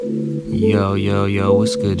Yo,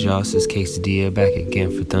 what's good, y'all? This is K-Sadilla back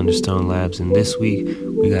again for Thunderstone Labs, and this week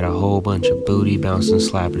we got a whole bunch of booty bouncing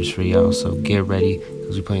slappers for y'all, so get ready,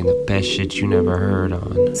 because we're playing the best shit you never heard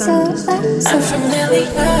on Thunderstone. I'm familiar.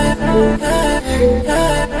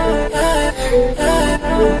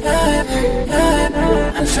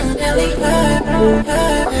 I'm familiar.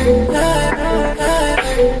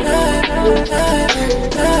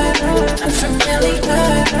 I'm familiar.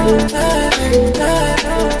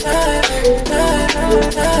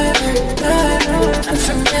 I'm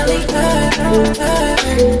familiar.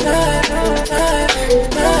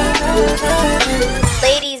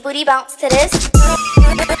 Ladies, booty bounce to this.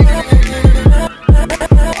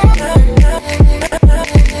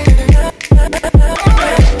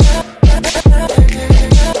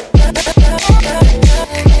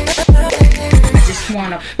 I just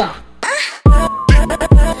wanna fuck.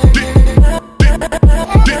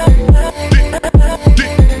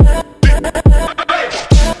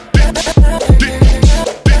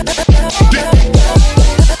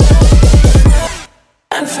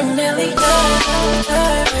 I'm familiar.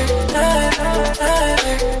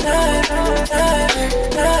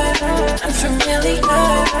 I'm familiar.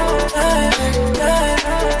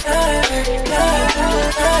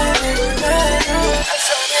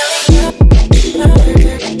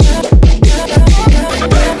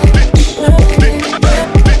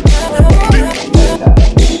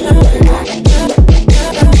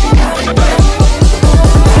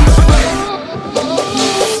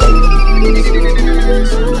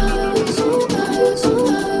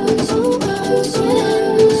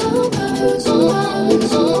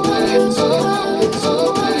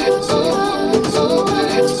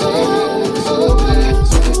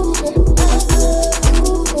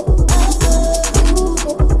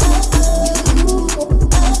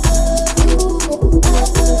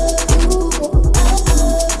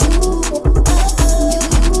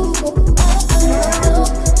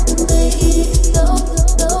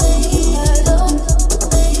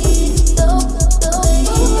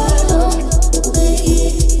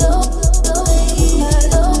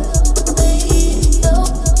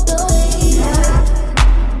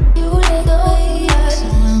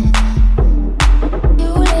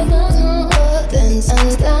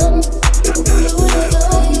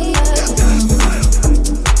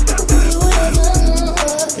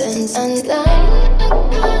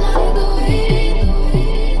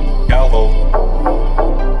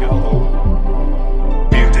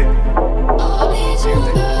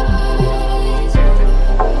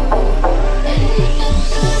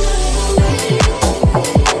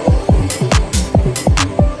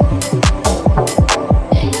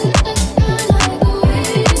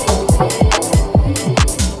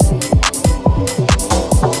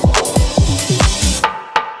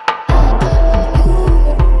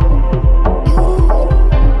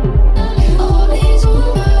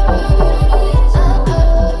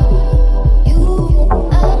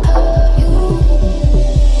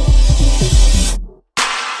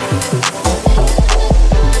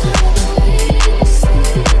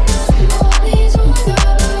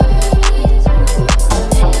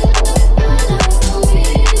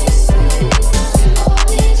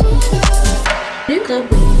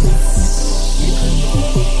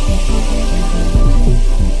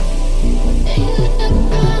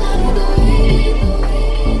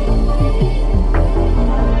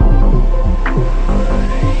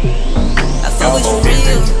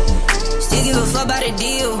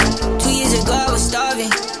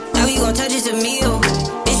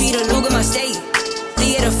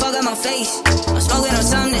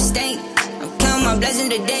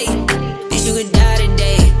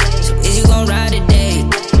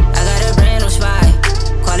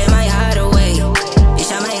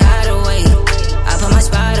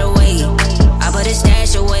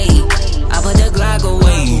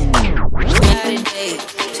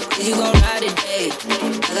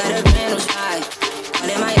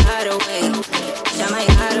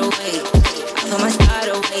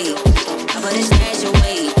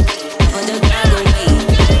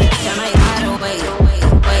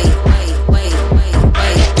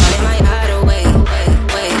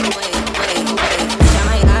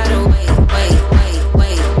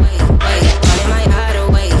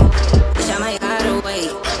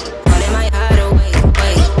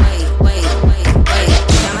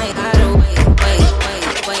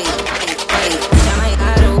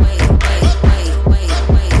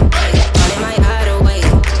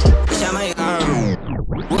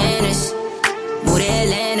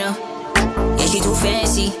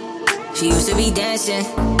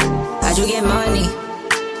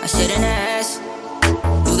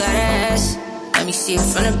 see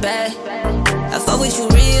it from the back. I fuck with you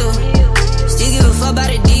real, still give a fuck about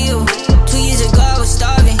the deal. 2 years ago I was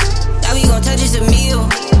starving, now we gon' touch just a meal.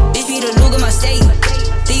 Bitch be the look of my state,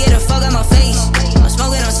 think get the fuck out my face. I'm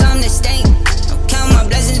smoking on something that stink, I'm counting my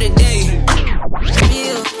blessings today.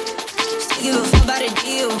 Real, still give a fuck about the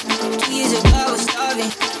deal. 2 years ago I was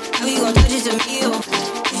starving, now we gon' touch just a meal.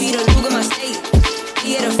 Bitch be the look of my state,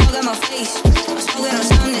 think get the fuck out my face. I'm smoking on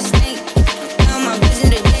something that stink, I'm counting my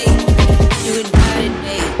blessings today. You could die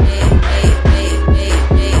today.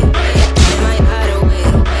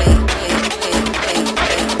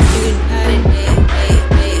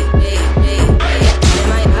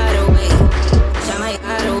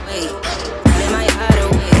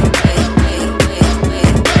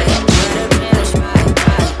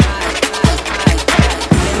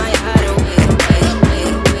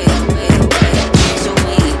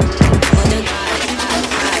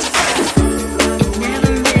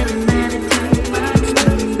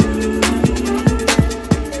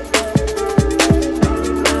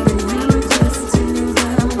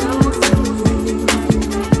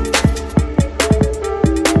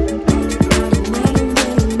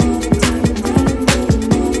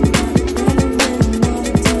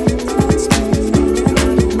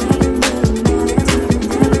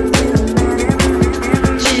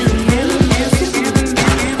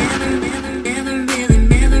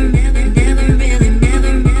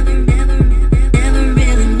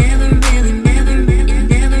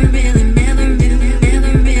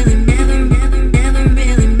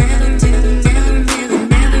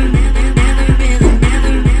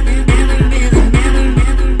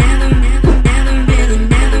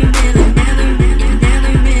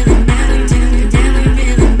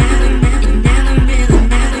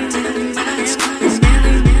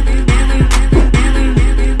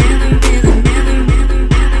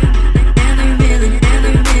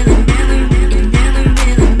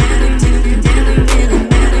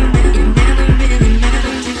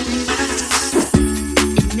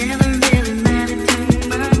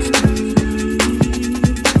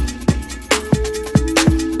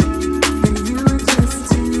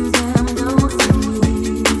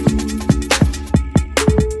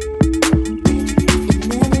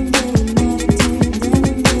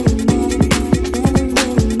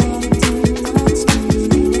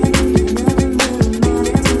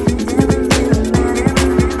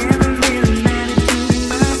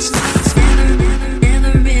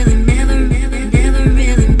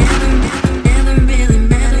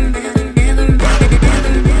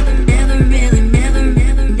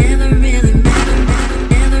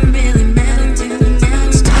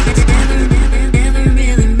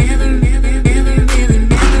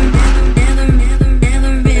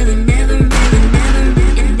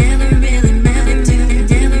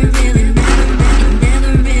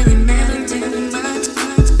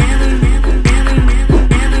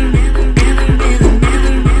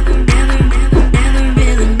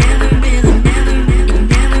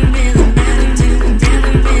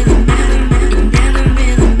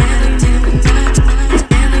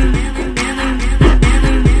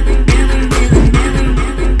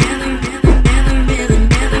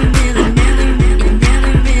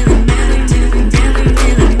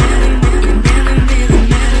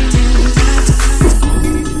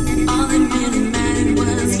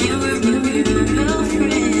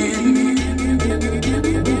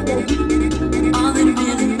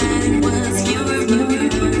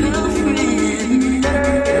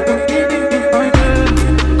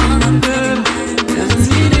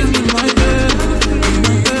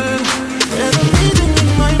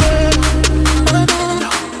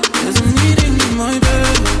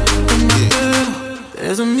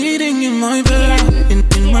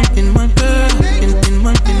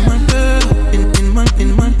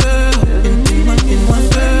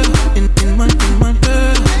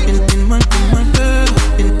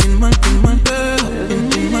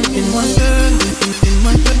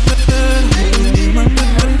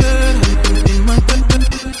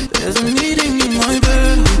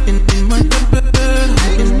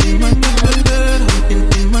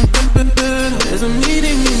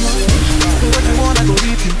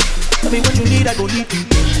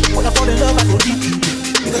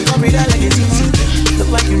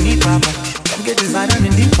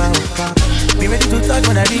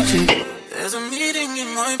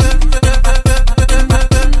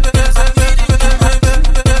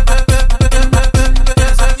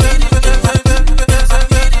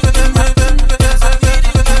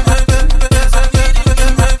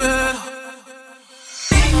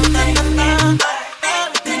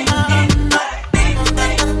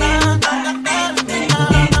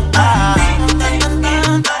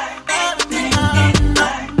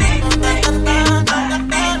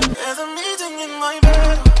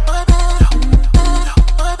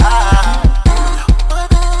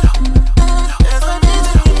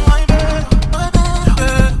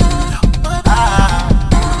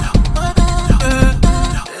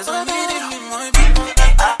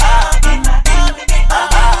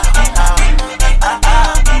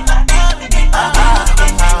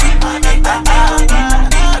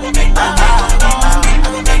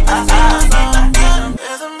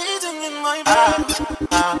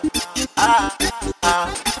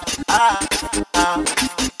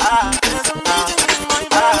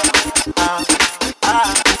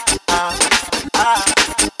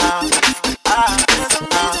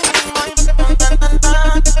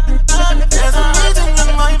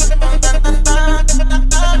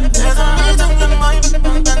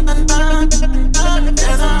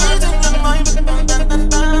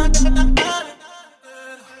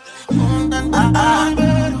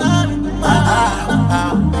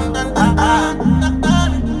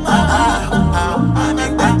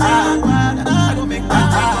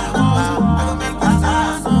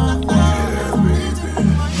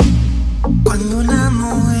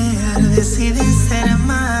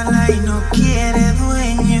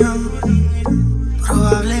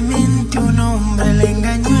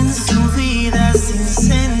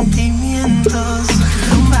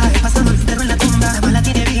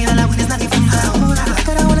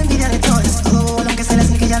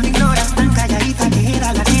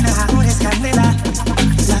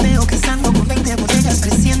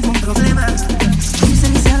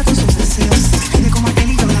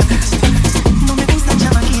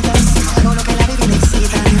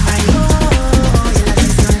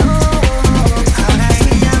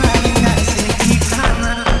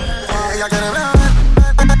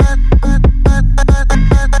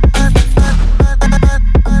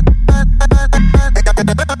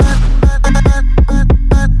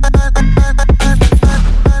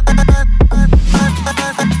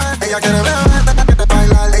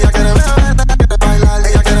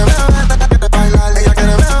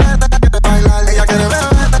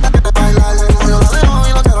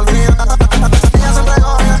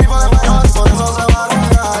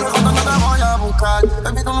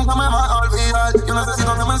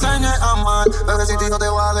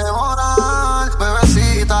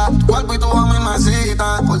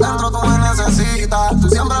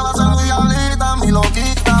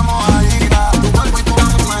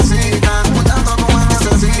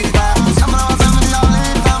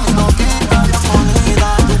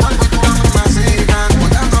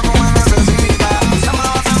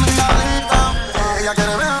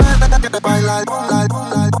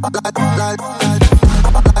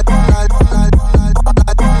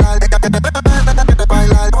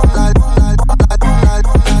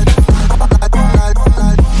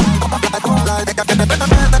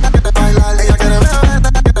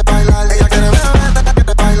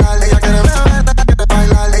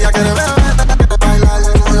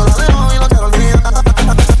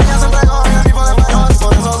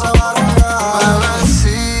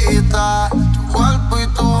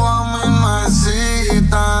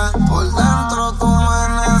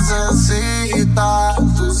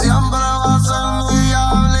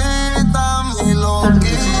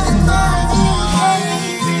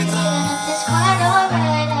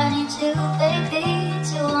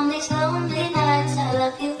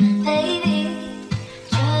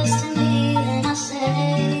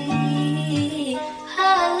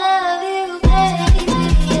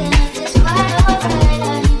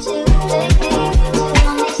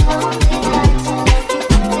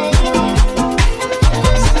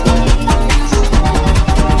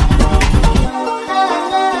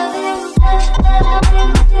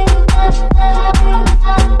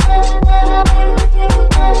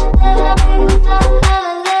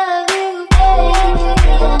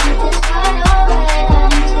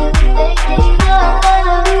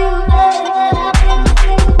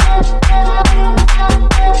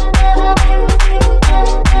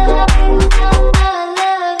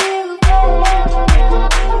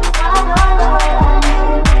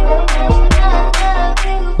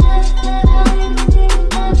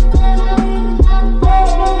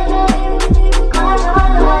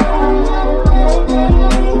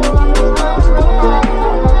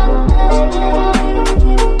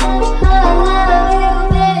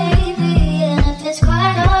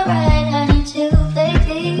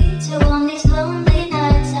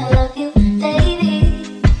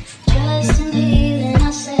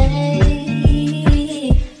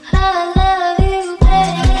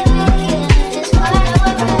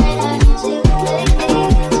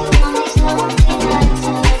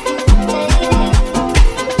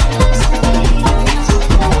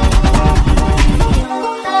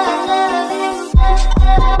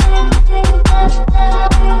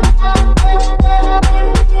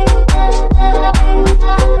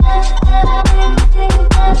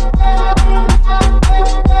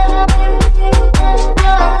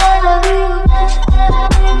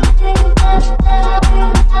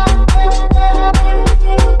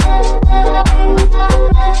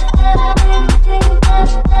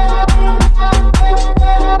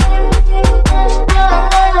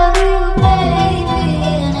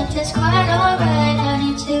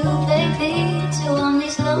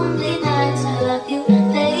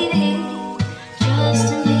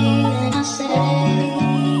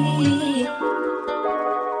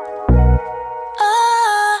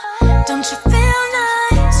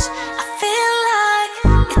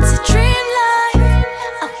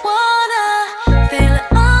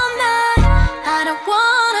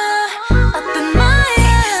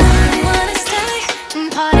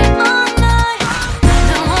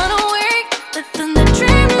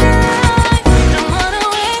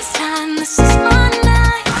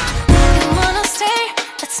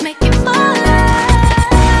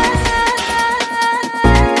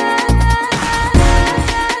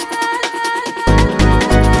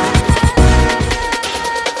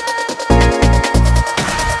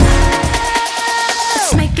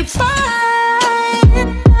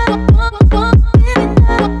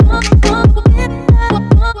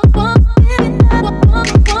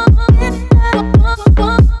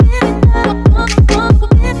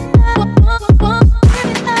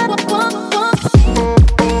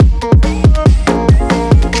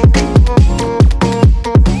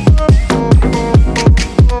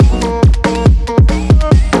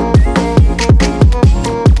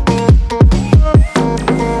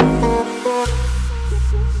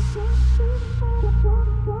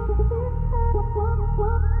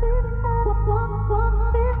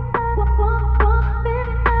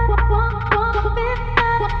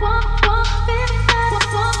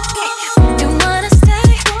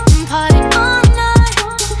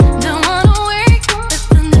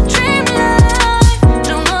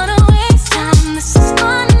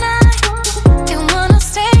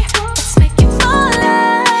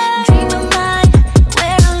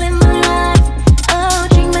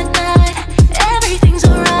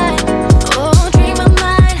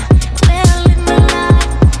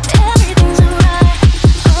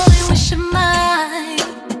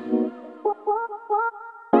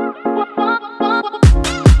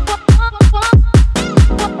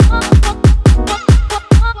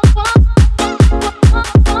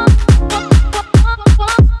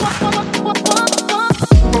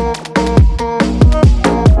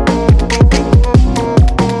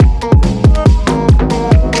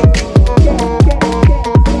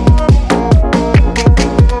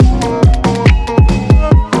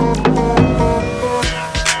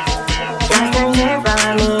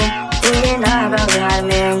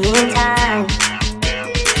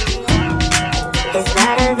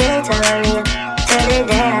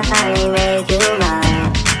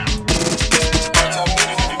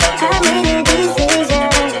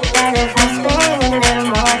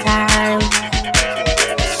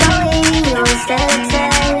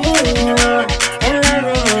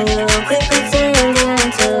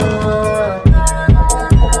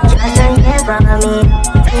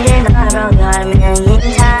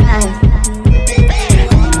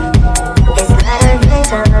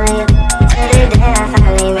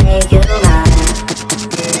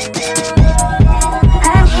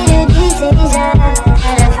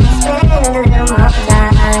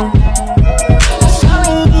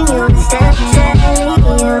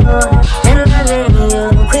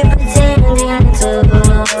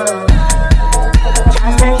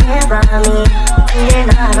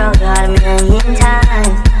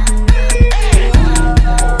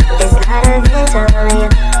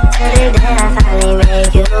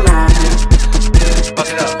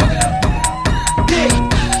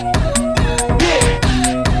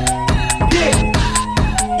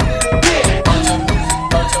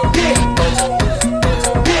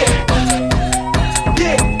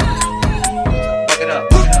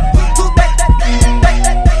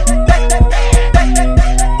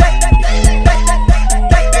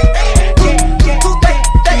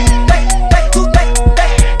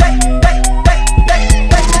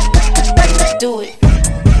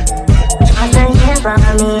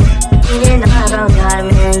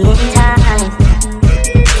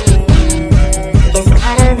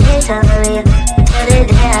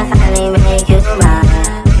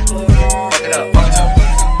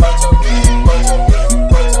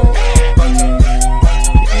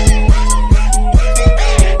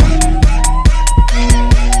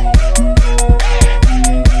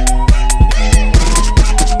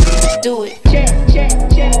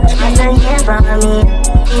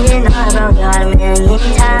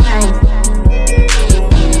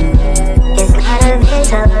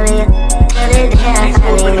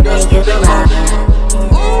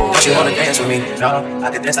 No, I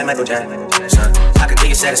could dance like Michael Jackson. I could give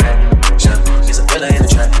you satisfaction. It's a thriller in the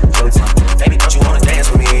track. Where we from? Baby, don't you wanna dance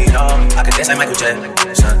with me? No, I could dance like Michael Jackson.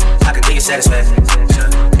 I could give you satisfaction.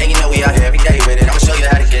 And you know we out here every day with it. I'ma show you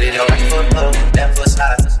how to get it. Go right foot up, left foot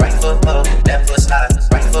slide. Right foot up, left foot slide.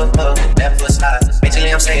 Right foot up, left foot slide. Basically,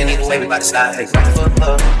 I'm saying either way we bout to slide. Hey, right foot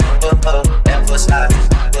up, left foot slide.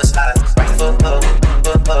 Foot slide. Right foot up.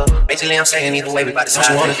 Basically, I'm saying either way we bout to slide.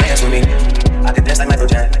 Don't you wanna dance with me? I could dance like Michael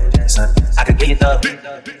Jackson. I could get you the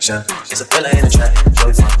it's a thriller in the track. Where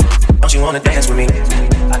we from? Don't you wanna dance with me?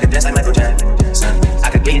 I could dance like Michael Jackson. I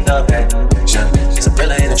could get you the it's a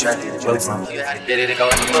thriller in the track. Where we from? You how to get it go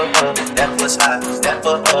right foot up, left foot slide, left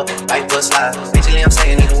foot up, right foot slide. Basically, I'm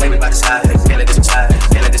saying either way we bout to slide. Hey, feel like this one slide,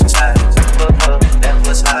 feel like this one slide. Right foot up, left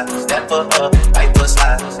foot slide, left foot up, right foot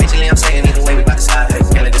slide. Basically, I'm saying either way we bout to slide. Hey,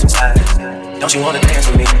 feel like this one slide. Don't you wanna dance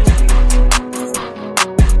with me?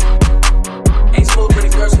 Ain't smooth, pretty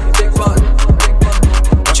girls with the big butt.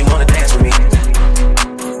 Don't you wanna dance with me?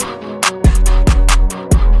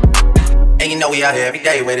 And you know we out here every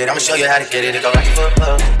day with it. I'ma show you how to get it. It go right foot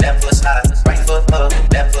up, left foot slide, right foot up,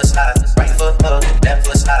 left foot slide, right foot up, left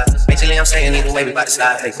foot slide. Basically, I'm saying either way we bout to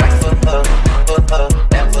slide. Hey, right foot up,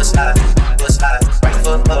 left foot slide, right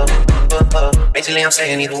foot up. Basically, I'm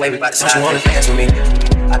saying either way we bout to slide. Don't you wanna dance with me?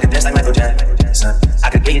 I could dance like Michael Jackson. I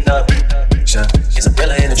could get you the it's a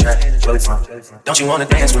thriller in the track. Where we from? Don't you wanna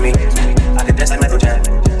dance with me? I could dance like Michael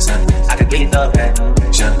Jackson. I could get you the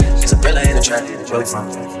it's a thriller in the track. Where we from?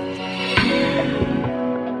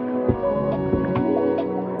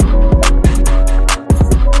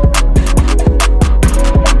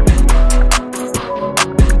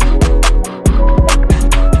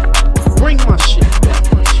 Bring my shit.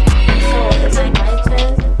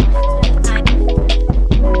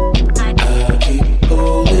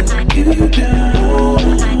 You down.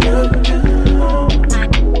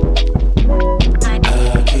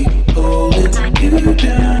 I keep holding you down. I keep holding you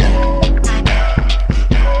down.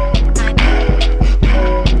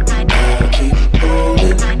 I keep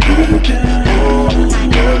holding you down.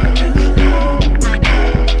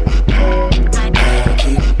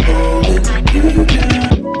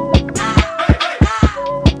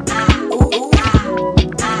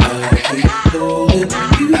 I keep holding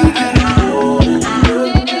you down.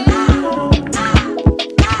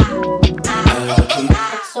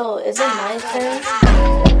 So, is it my turn?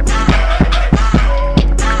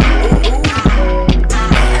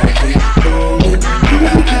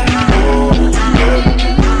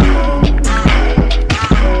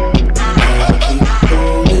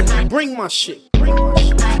 Bring my shit. Bring my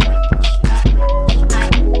shit.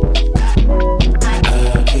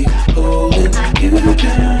 I keep holding you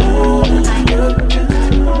down.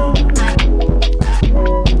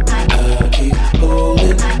 I keep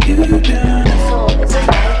holding you down. So, is it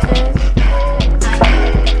my turn?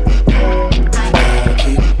 I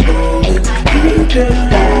keep holding you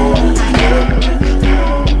down.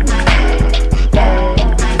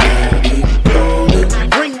 I keep holding.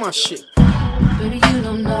 Bring my shit. Baby, you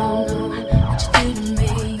don't know what you do to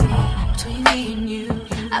me. Between me and you,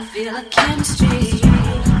 I feel a chemistry.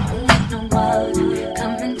 I don't want no one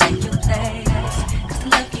come and take your place. 'Cause the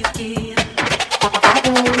love you give, I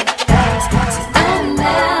don't ask. So don't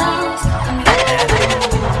ask, I'm you.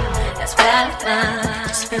 That's what I find.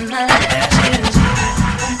 To spend my life with you.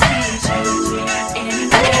 Won't please you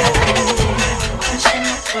anyway. Pushing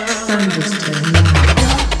the world.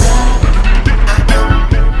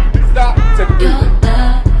 Stop. Take a Your breather.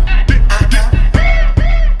 love.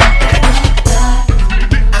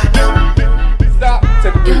 Stop.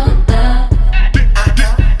 Take a Your breather. love.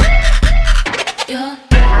 Your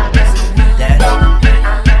love. Take a breather.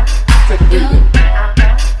 Take a breather.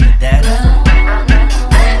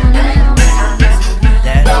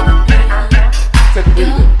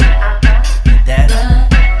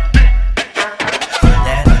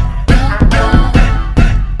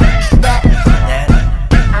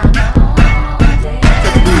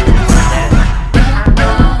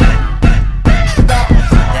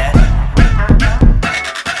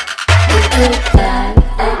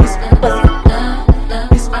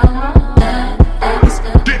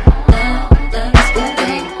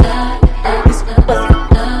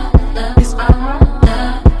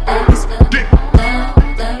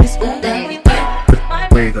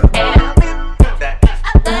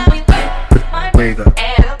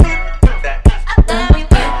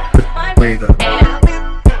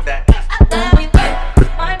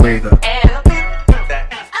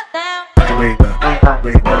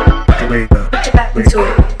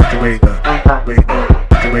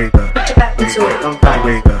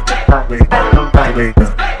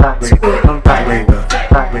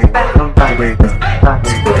 wake up.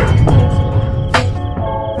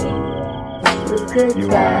 You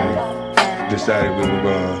and I decided we were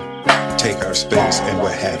gonna take our space and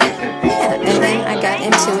what have you. Yeah, and then I got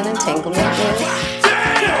into an entanglement with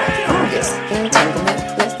August. An entanglement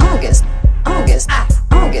with August. August.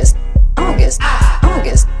 August. August.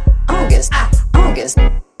 August. August. August.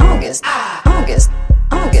 August. August.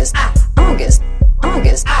 August. August.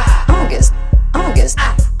 August. August. August.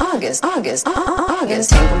 August. August.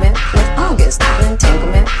 August. Entanglement with August.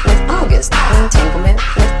 Entanglement with August. Entanglement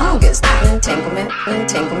with August. Entanglement.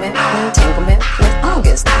 Entanglement. Entanglement with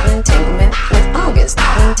August. Entanglement with August.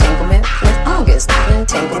 Entanglement with August.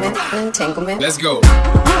 Entanglement. Entanglement. Let's go.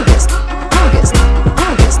 August. August.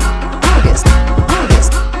 August. August.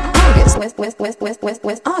 August. August.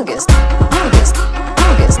 With August. August.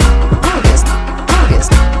 August. August.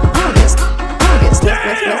 August. August.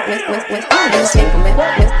 August. With August. Entanglement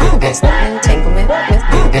with August. Entanglement with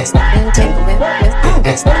August. Entanglement with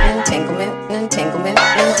August. Entanglement. Entanglement.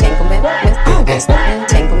 Entanglement with August.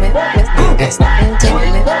 Entanglement with August.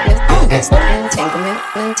 Entanglement with August. Entanglement.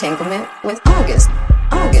 Entanglement with August.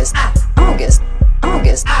 August. August.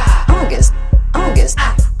 August. August. August.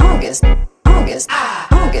 August. August. August.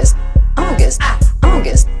 August. August.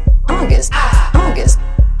 August. August.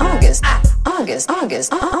 August. August.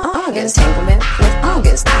 August. August. Entanglement with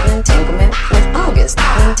August. Entanglement with August.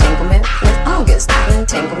 Entanglement with August.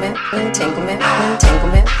 Entanglement. Entanglement.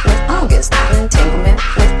 Entanglement with August. Entanglement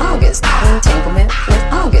with August. Entanglement with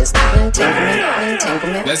August. Entanglement.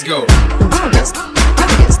 Entanglement. Let's go. August.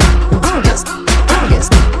 August. August.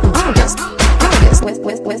 August. August.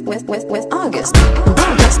 August. With August. August.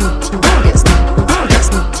 August. August.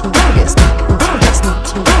 August. August.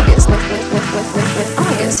 August. With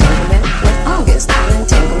August. Entanglement with August.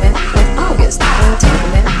 Entanglement with August.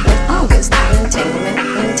 Entanglement with August. Entanglement.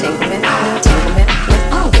 Entanglement. Entanglement with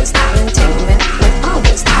August. Entanglement with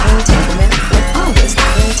August. Entanglement with August.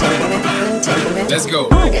 Entanglement. Entanglement. Let's go.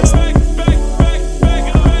 August.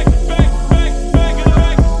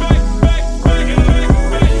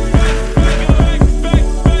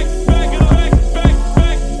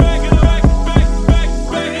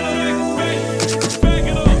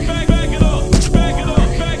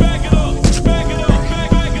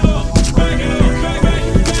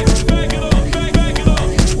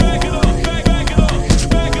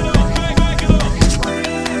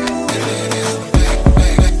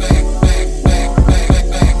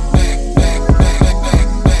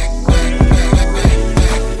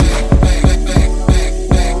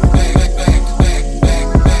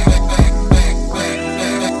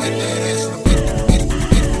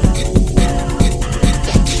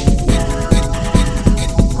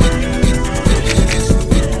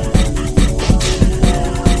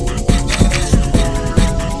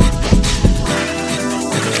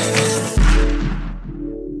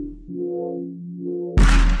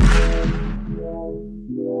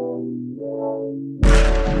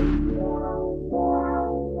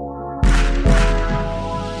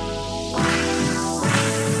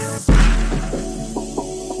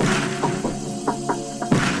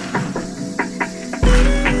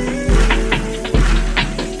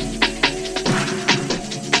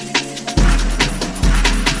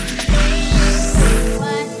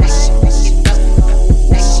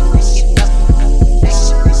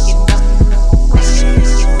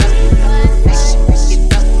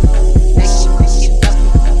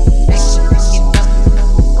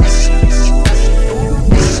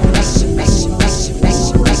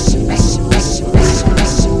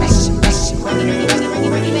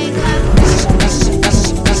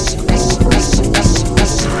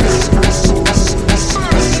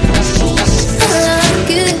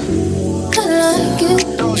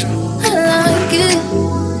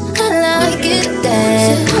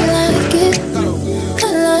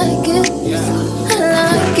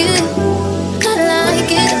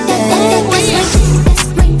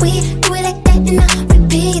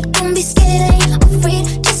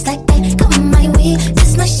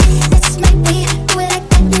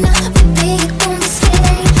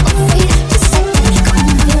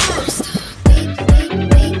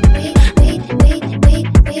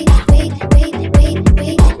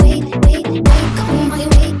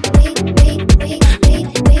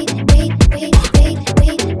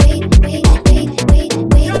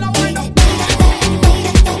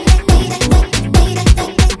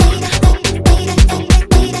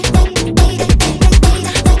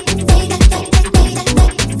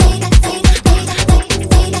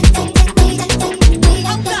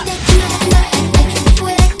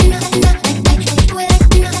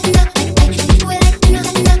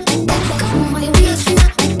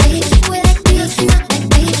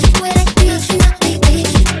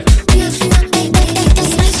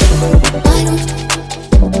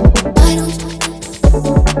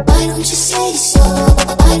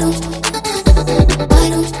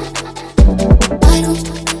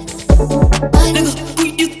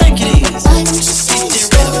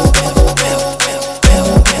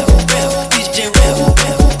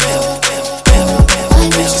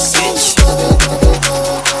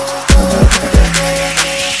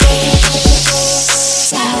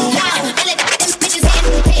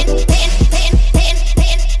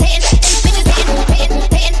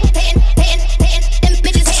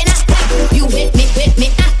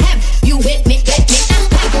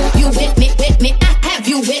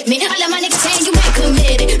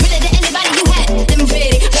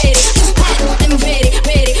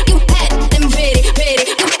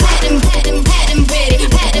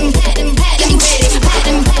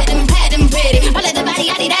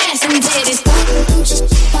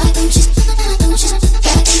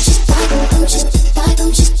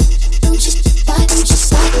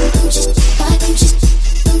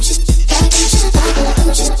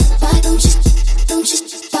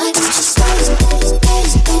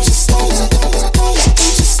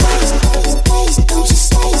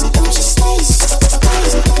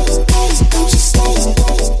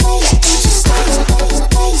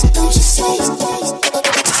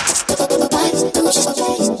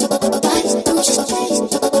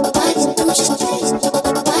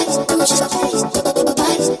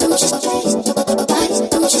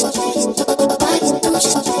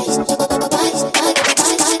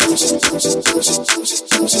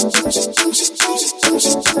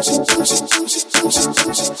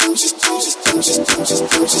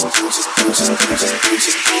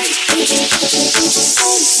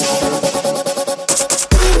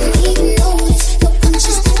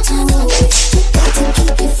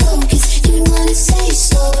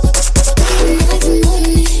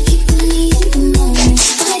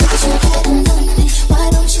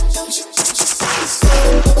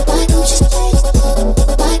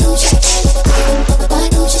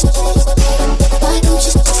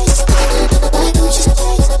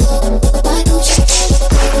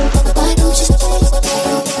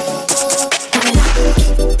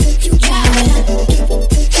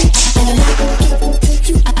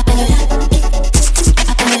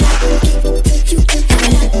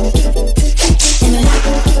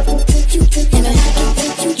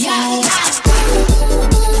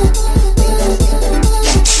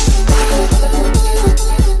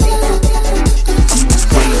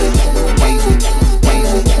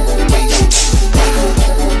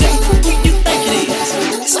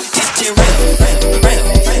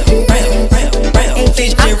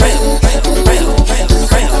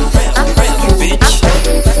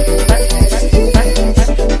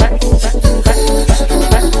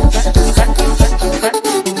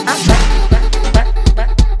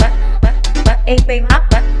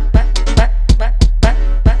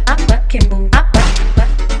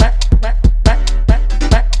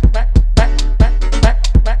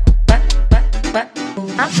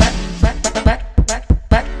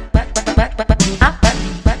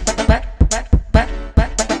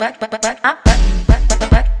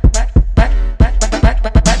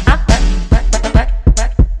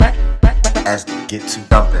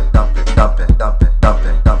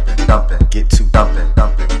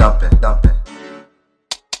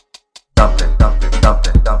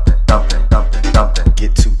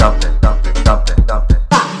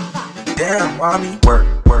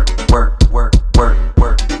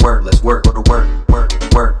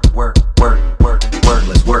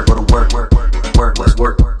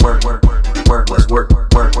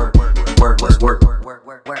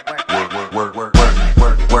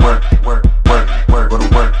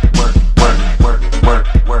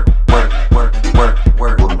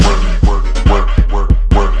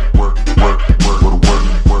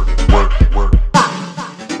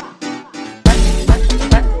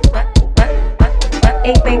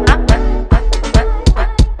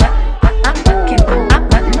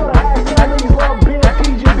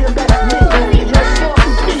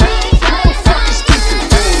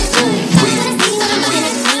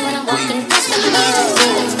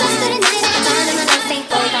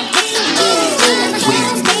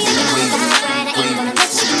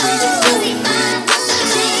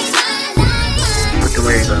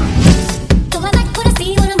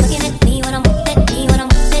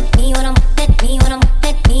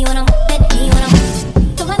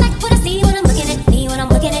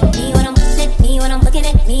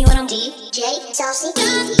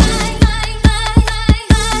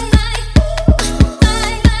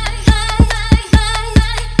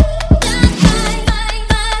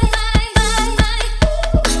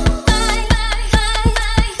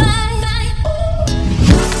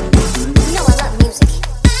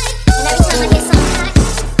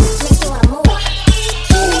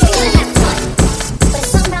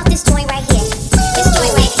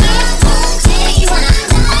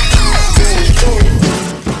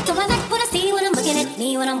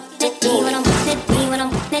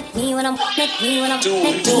 at me when I'm looking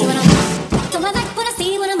at me when I'm. So I like what I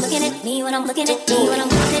see when I'm looking at me when I'm looking at me when I'm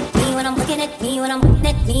looking at me when I'm looking at me when I'm looking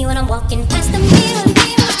at me when I'm walking past the mirror.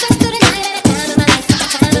 Just through the night at a time of my life,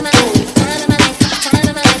 time of my life, time of my life, time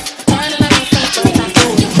of my life, time of my life.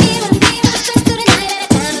 Just through the night at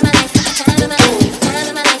a time of my life, time of my life, time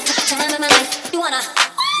of my life, time of my life. You wanna?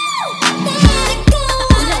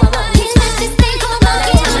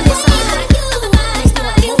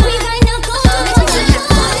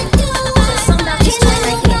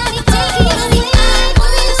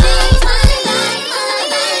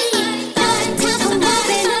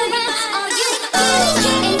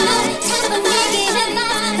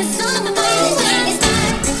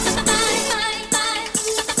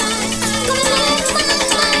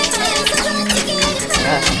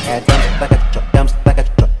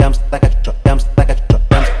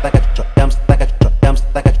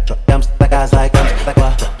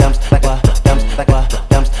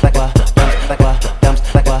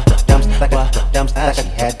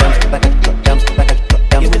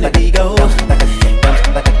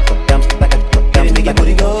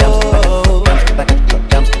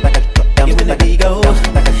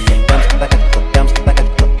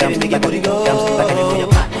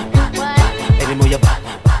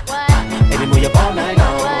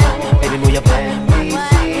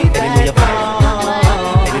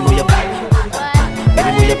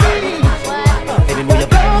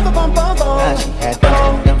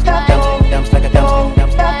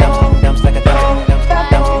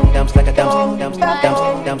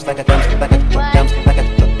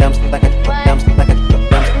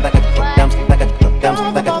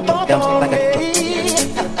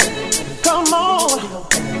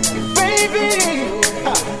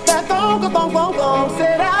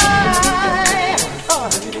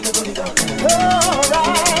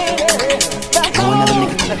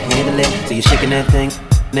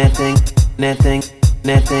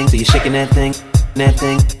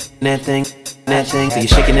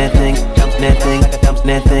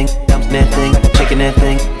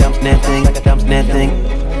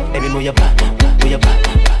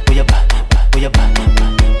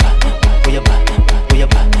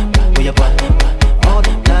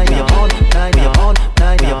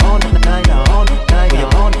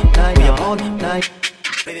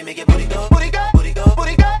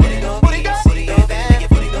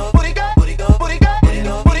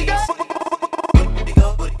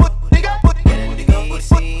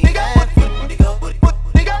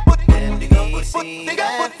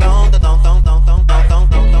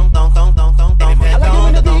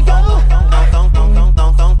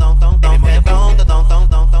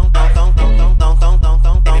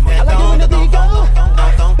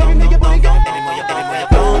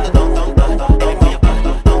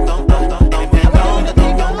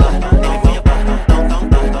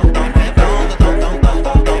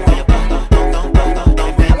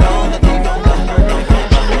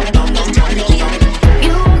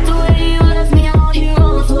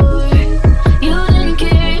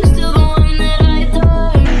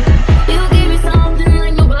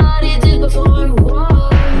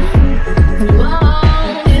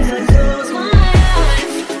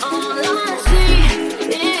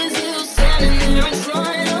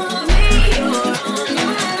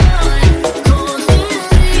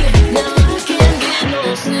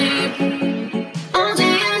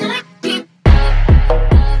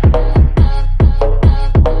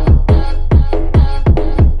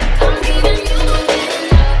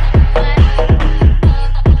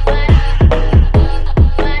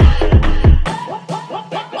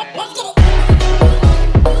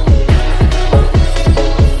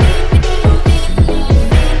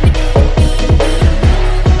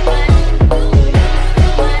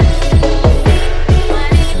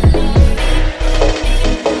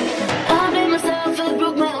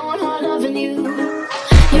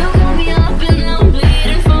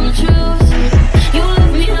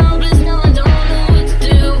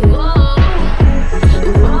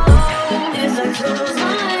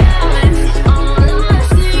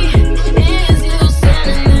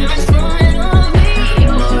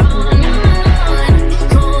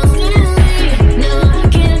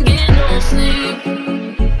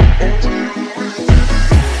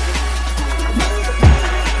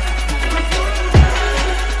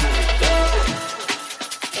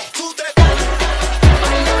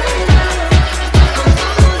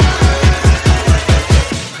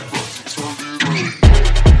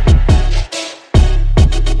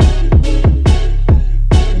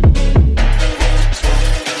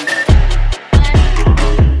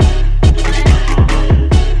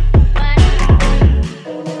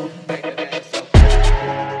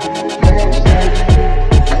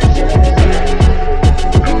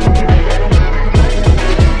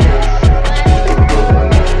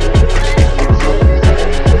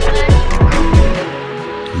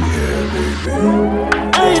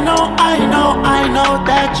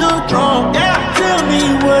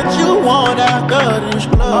 what you want after this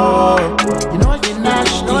club. You know I get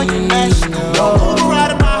nasty. Don't move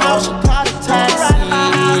right in my house and call a taxi.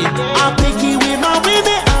 I'm picky with my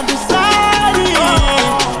women, I'm deciding.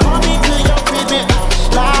 Call me to your crib and I'm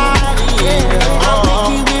sliding. I'm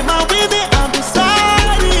picky with my women, I'm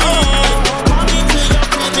deciding. Call me to your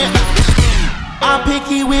crib and I'm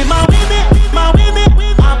picky with my women, my women,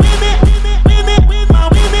 my women, women, my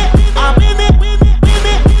women, my women, women.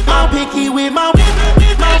 I'm picky with my women.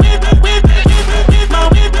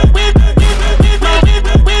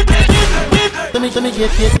 Let me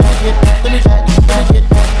get that, let me get that, let me get that,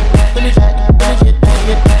 let me get that, let me get that,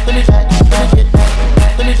 let me get that, let me get that, let me get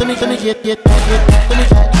that, let me get that, let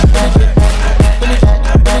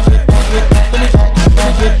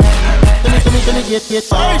me get that,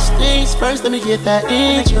 First things first, let me get that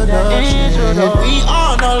introduction. We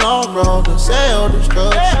on a long road to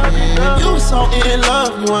self-destruction. You was so in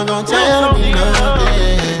love, you weren't gonna tell me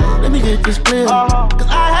nothing. Let me get this clear, cause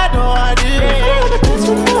I had no idea.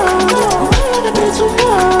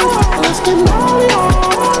 Let's get naughty, I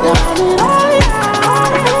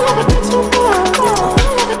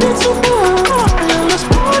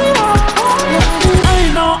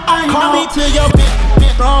know. Call me to your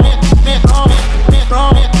bit wrong.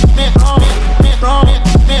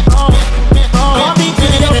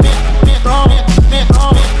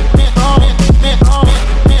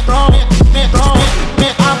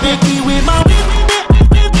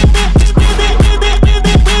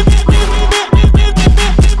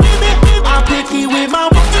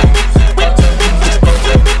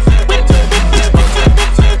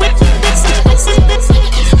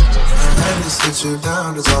 You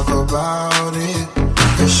down to talk about it.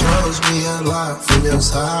 It shows me a lot from your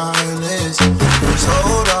silence. You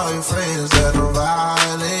told all your friends that I'm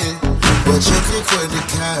violent, but you can quit the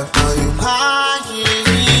cap, now you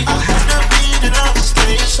lying. I have to beat it up to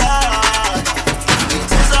stay shy. It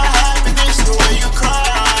is a happiness the way you cry.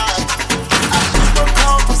 I keep a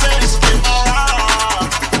conversation in my heart.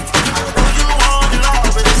 I know you want it all,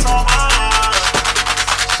 but it's all mine.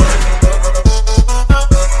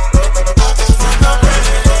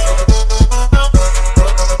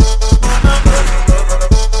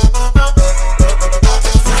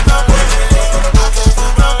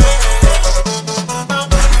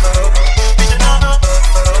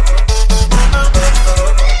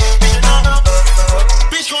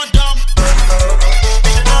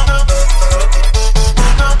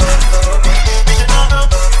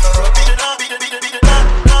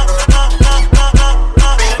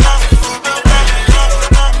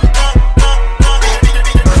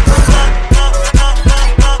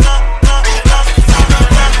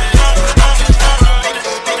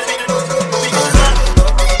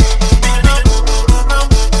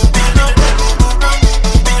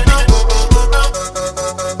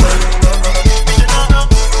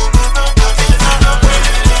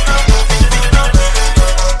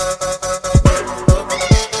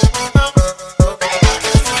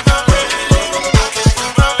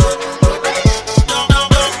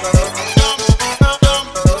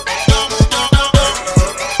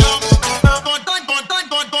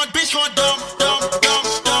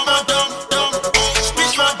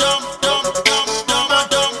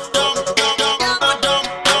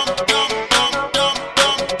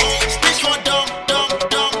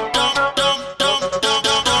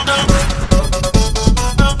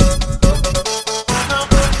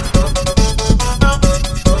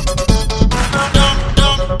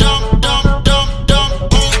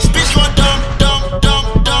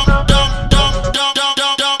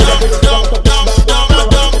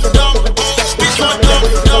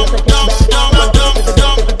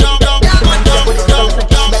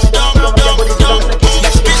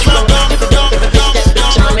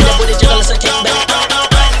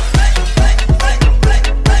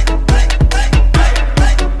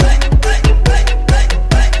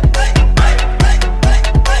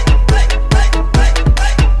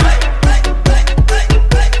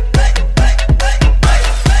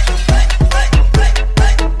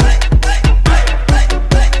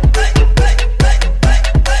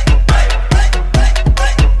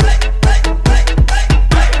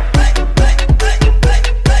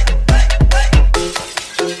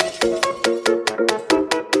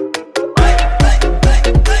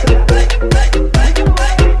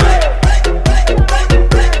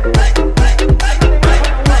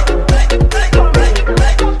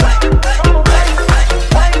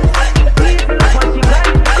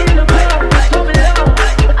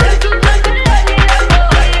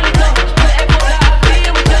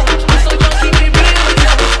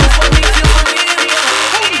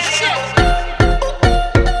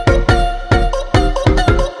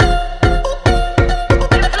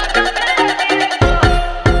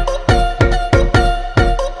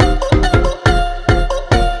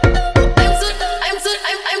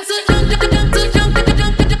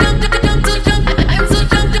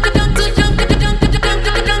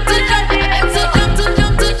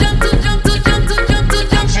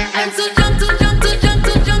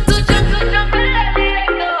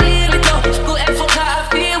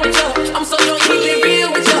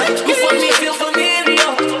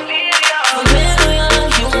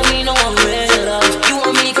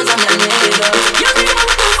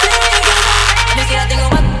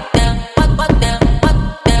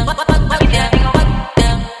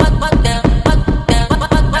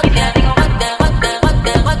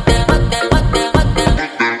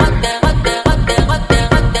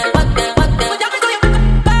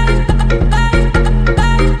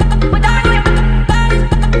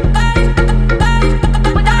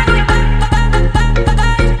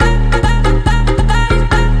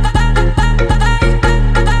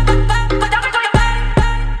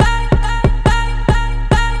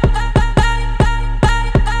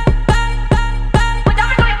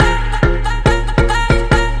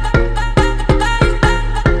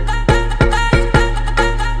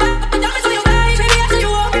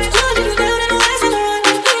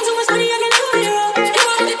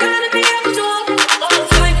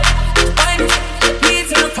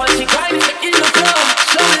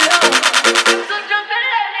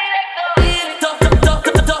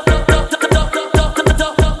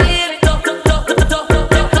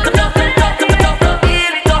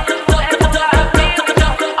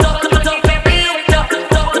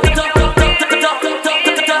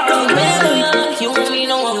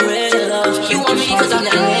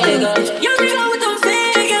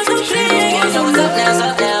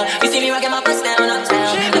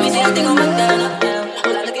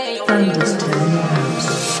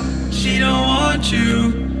 want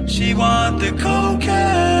you, she want the cocaine.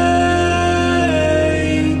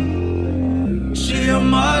 She a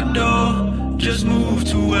model, just moved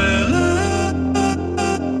to LA.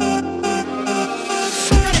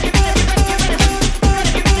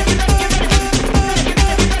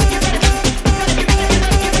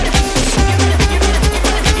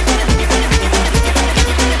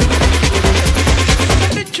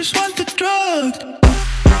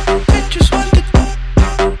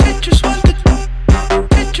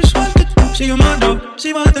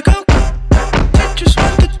 She want the coke. It just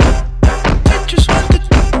want the. It just want the.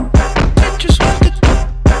 It just want the.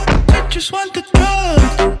 It just want the drug.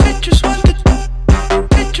 It just want the.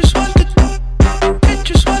 It just want the. It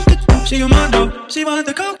just want the. She a model. She want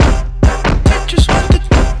the coke. It just want the.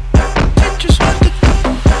 It just want the.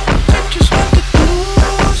 It just want the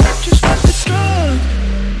booze. It just want the drug.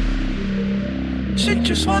 She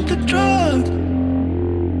just want the drug.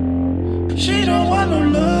 She don't want no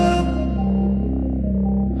love.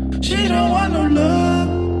 She don't want no love.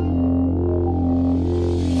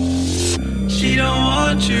 She don't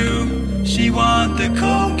want you. She want the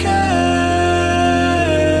cocaine.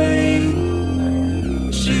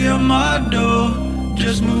 She a model,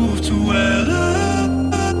 just moved to LA.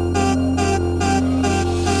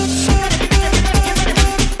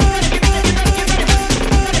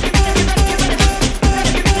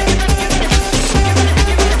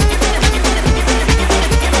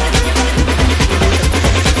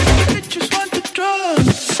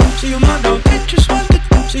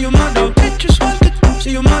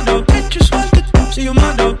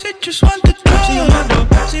 Just want the drug. She a model.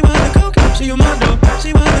 She want the coke. She a model.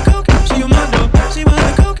 She want the coke. She a model. She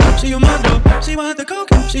want the coke. She a model. She want the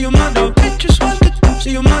coke. She a model. It just want the.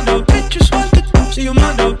 She a model. It just want the. She a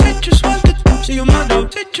model. It just want the. She a model.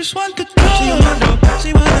 It just want the. She a model.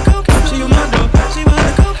 She want the coke. She a model. She want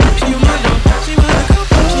the coke. She a model. She want the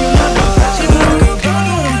coke. She a model. She want the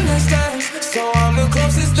coke. So I'm the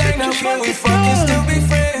closest thing now. Can we fucking still be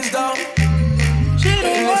friends though?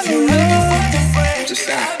 And if you never fucking friends,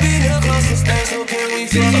 I'll be the closest thing. So can we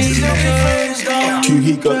fucking still be friends though? Q,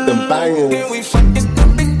 he got them bangers. Can we fucking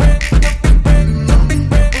still be friends?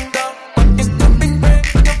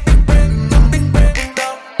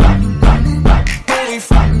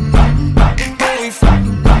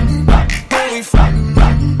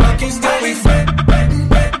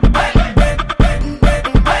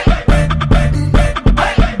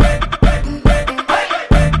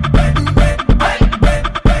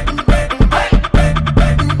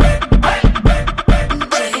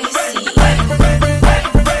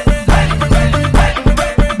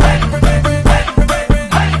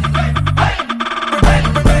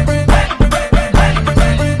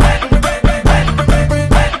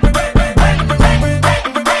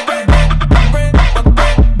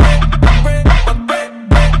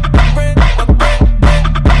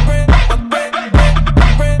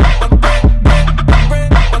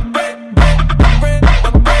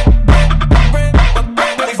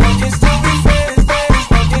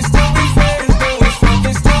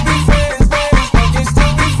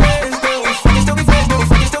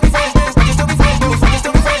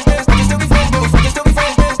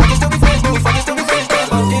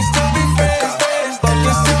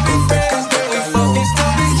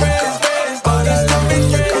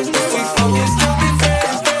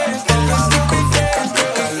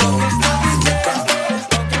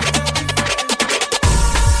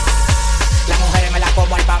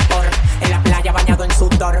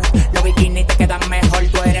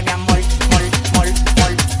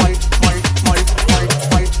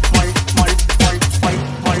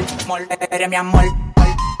 Eres mi amor,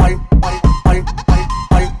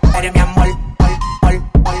 eres mi amor,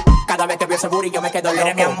 cada vez que veo ese booty yo me quedo loco.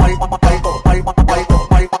 Eres mi amor,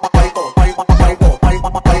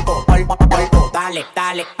 dale,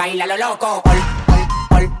 dale, baila lo loco.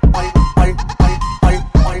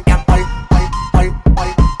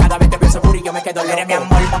 Cada vez que veo ese booty yo me quedo loco. Eres mi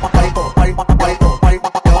amor,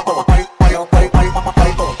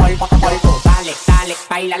 dale, dale,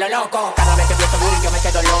 baila lo loco. Cada vez que veo ese booty yo me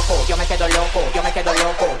quedo loco, yo me quedo loco, yo me quedo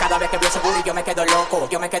loco. Cada vez que veo ese booty yo me quedo loco,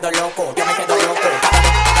 yo me quedo loco, yo me quedo loco.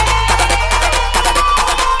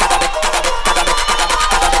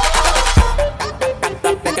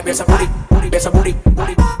 Esa booty, booty, esa booty,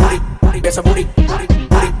 booty, booty, booty, esa booty, booty,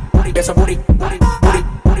 booty, booty, esa booty, booty, booty,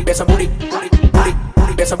 booty, esa booty, booty, booty,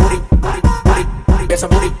 booty, esa booty, booty, booty, booty, esa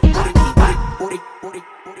booty, booty, booty, booty, booty,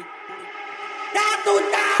 booty. Ya tú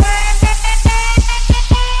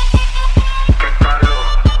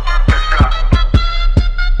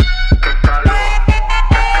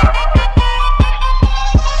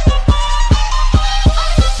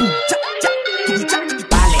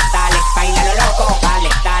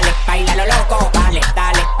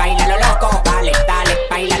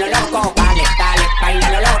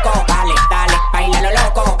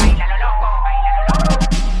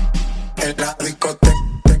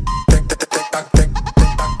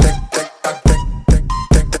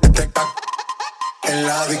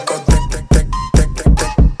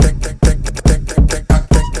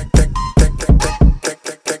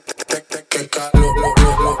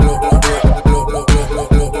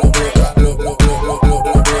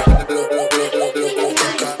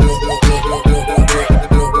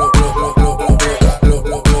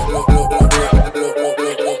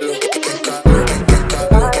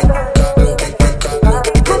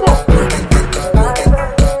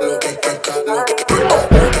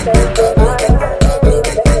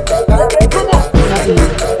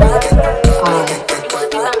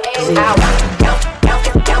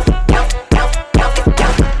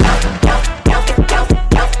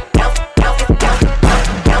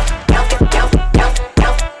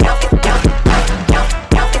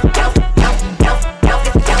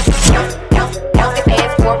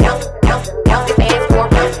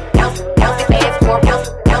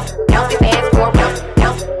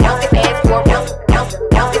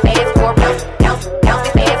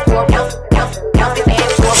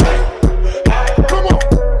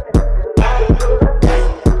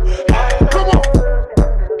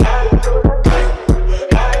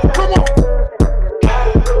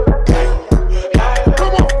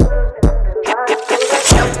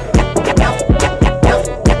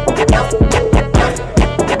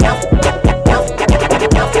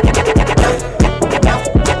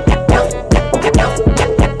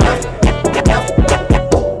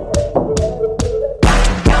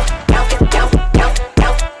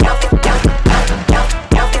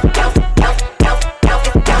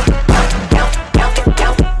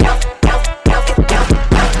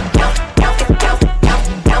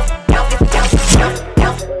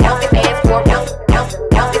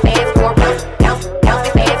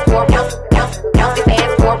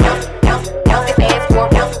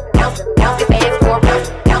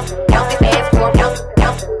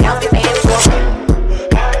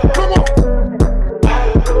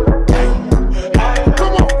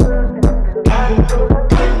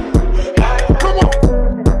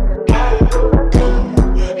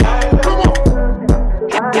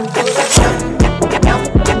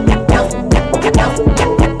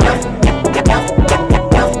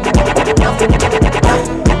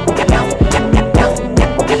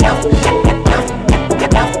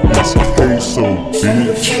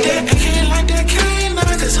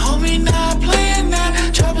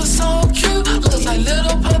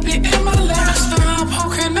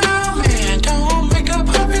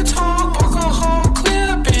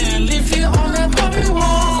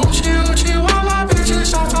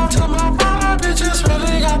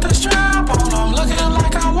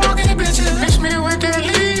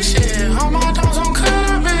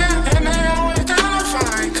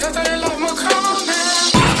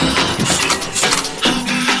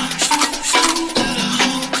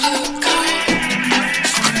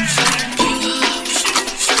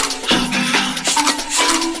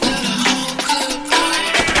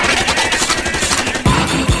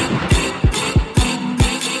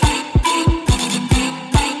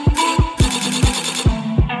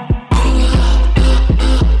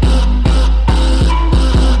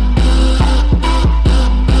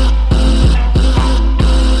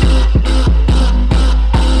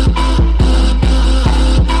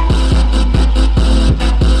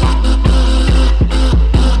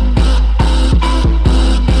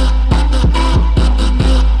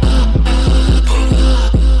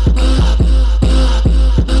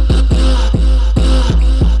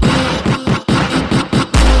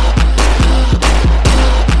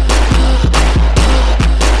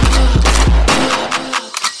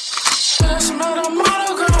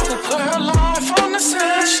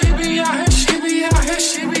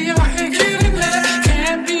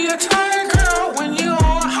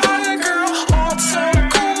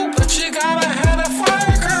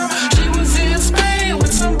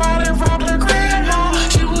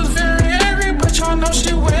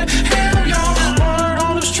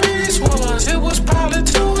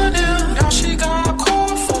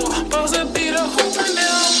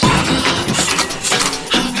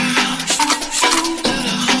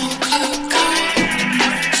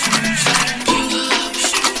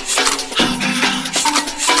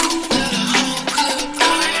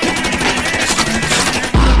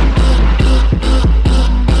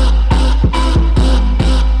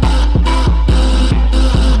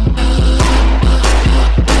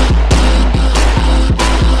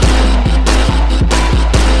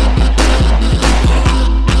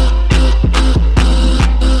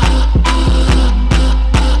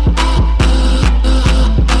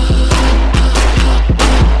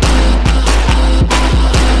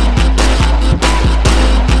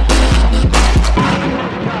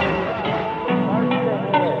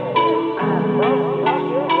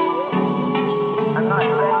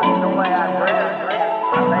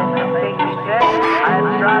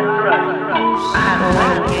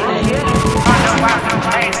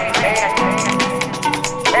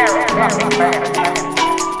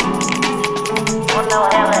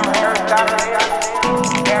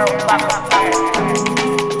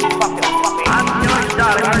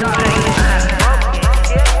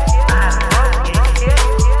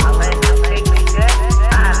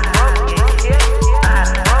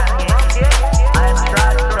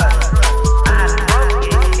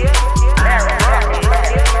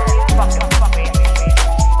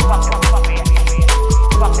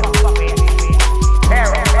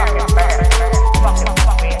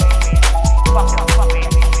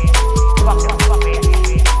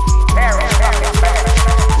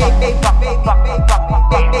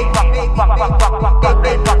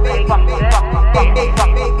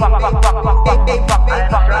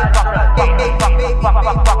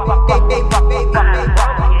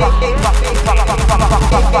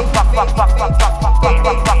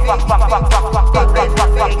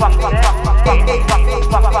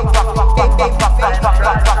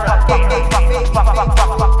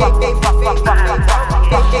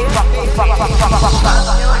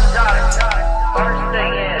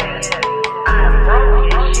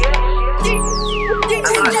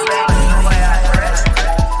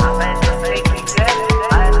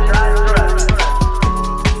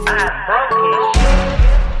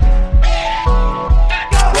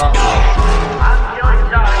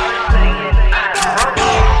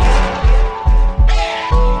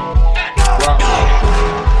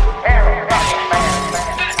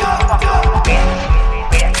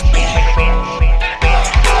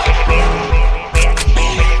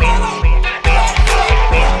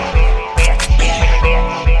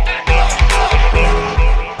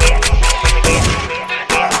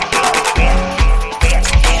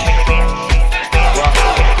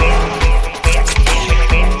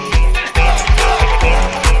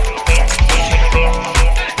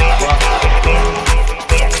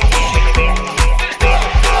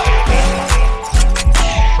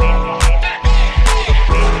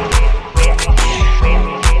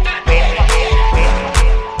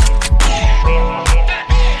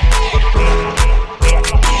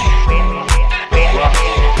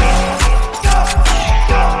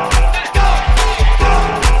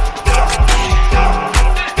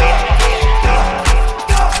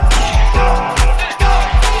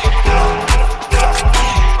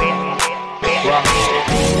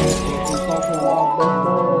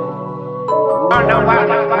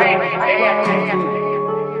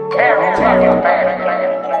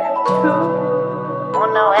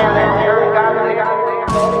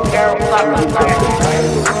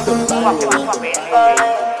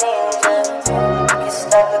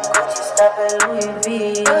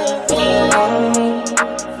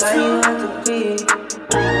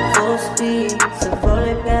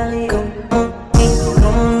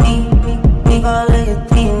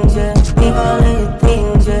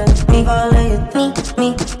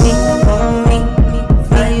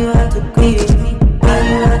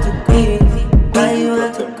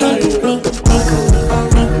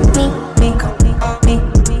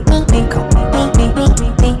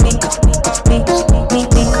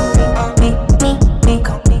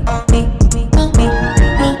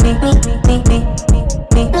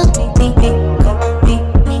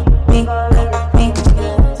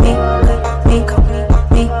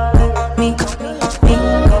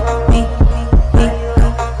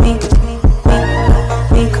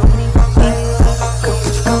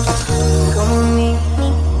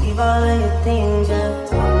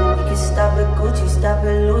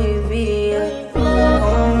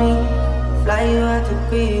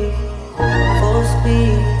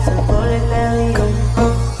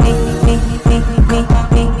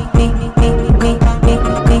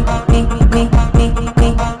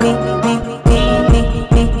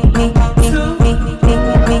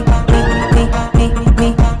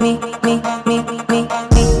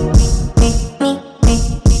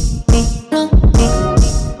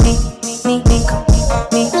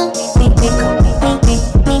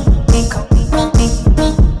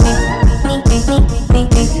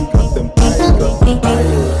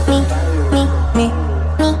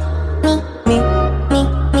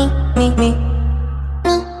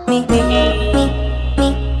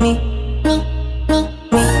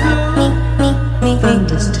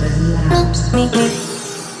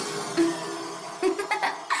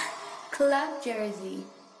Club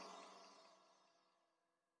Jersey.